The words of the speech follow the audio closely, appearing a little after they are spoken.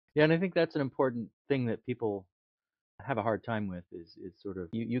Yeah, and I think that's an important thing that people have a hard time with is sort of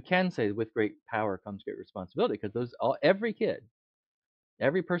you can say with great power comes great responsibility because every kid,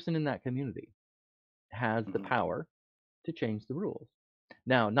 every person in that community has the Hmm. power to change the rules.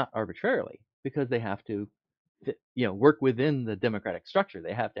 Now, not arbitrarily, because they have to work within the democratic structure.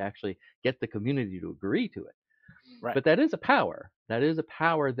 They have to actually get the community to agree to it. Right. But that is a power. That is a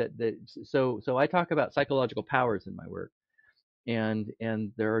power so I talk about psychological powers in my work, and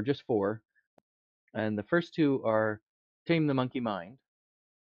there are just four, and the first two are tame the monkey mind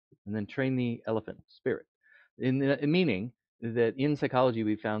and then train the elephant spirit. Meaning that in psychology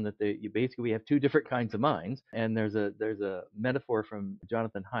we found that basically we have two different kinds of minds, and there's a metaphor from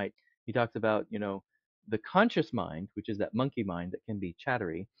Jonathan Haidt. He talks about the conscious mind, which is that monkey mind that can be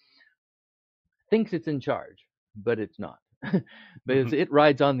chattery, thinks it's in charge, but it's not. Because Hmm. it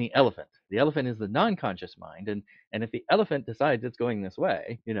rides on the elephant. The elephant is the non-conscious mind, and if the elephant decides it's going this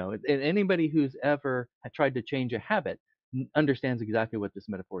way, and anybody who's ever tried to change a habit understands exactly what this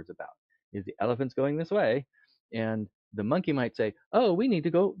metaphor is about. Is the elephant's going this way, and the monkey might say, "Oh, we need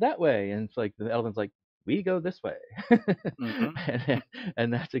to go that way," and it's like the elephant's like, "We go this way," Hmm.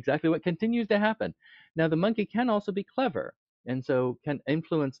 and that's exactly what continues to happen. Now, the monkey can also be clever, and so can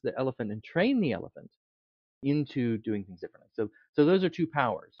influence the elephant and train the elephant into doing things differently. So those are two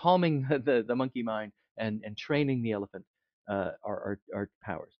powers: calming the monkey mind and training the elephant are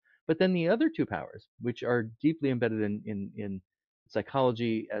powers. But then the other two powers, which are deeply embedded in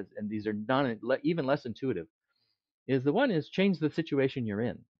psychology, and these are even less intuitive, is the one is change the situation you're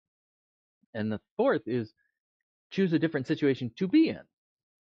in, and the fourth is choose a different situation to be in.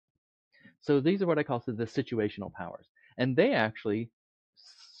 So these are what I call the situational powers. And they actually,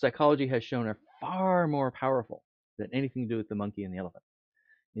 psychology has shown, are far more powerful than anything to do with the monkey and the elephant.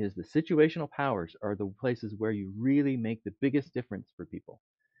 Is the situational powers are the places where you really make the biggest difference for people.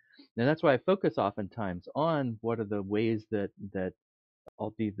 And that's why I focus oftentimes on what are the ways that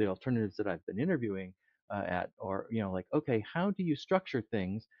all the alternatives that I've been interviewing at, or like, okay, how do you structure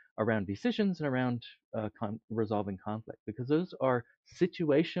things around decisions and around resolving conflict? Because those are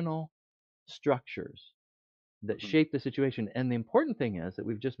situational structures that Hmm. shape the situation. And the important thing is that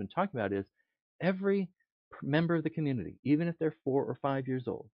we've just been talking about is every member of the community, even if they're 4 or 5 years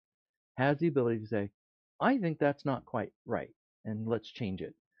old, has the ability to say, I think that's not quite right, and let's change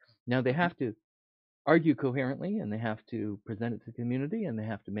it. Now they Hmm. have to argue coherently, and they have to present it to the community, and they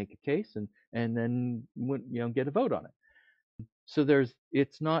have to make a case, and then get a vote on it. So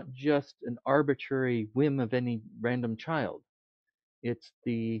it's not just an arbitrary whim of any random child. It's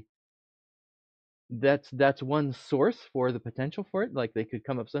the that's one source for the potential for it. Like they could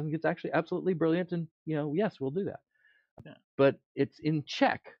come up with something that's actually absolutely brilliant, and yes, we'll do that. Yeah. But it's in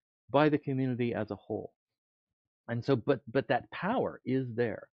check by the community as a whole. And so, but that power is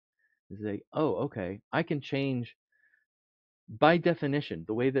there. To say, oh, okay, I can change by definition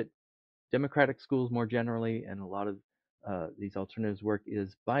the way that democratic schools more generally and a lot of these alternatives work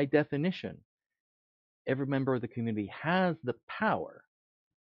is by definition. Every member of the community has the power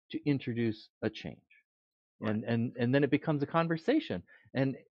to introduce a change, Right. and then it becomes a conversation,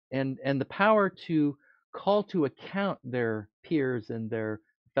 and and the power to call to account their peers and their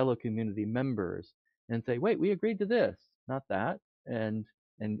fellow community members and say, wait, we agreed to this, not that, and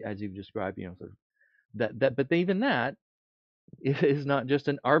as you've described, sort of but even that is not just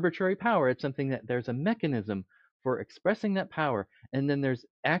an arbitrary power. It's something that there's a mechanism for expressing that power, and then there's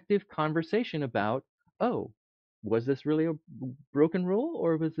active conversation about, oh, was this really a broken rule,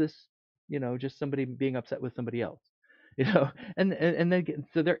 or was this, just somebody being upset with somebody else, and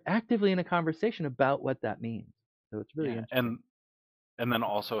so they're actively in a conversation about what that means. So it's really Yeah. interesting. And then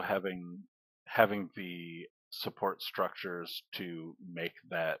also having the support structures to make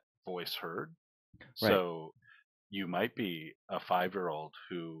that voice heard. Right. So you might be a 5-year-old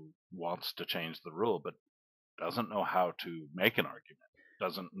who wants to change the rule, but doesn't know how to make an argument,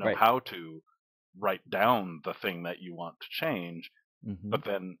 doesn't know Right. how to write down the thing that you want to change, Hmm. but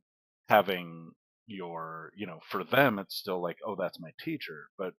then having for them, it's still like, oh, that's my teacher.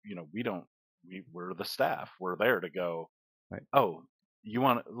 But, we don't, we're the staff. We're there to go, Right. oh,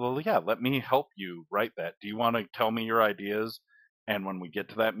 well, yeah, let me help you write that. Do you want to tell me your ideas? And when we get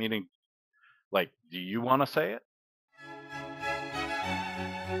to that meeting, like, do you want to say it?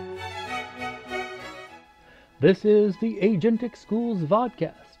 This is the Agentic Schools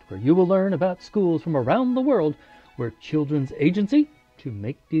Podcast, where you will learn about schools from around the world where children's agency to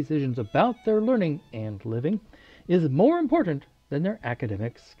make decisions about their learning and living is more important than their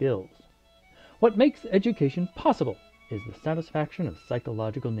academic skills. What makes education possible is the satisfaction of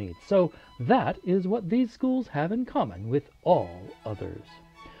psychological needs. So that is what these schools have in common with all others.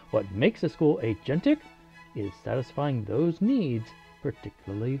 What makes a school agentic is satisfying those needs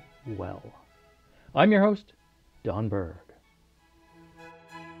particularly well. I'm your host, Don Berg.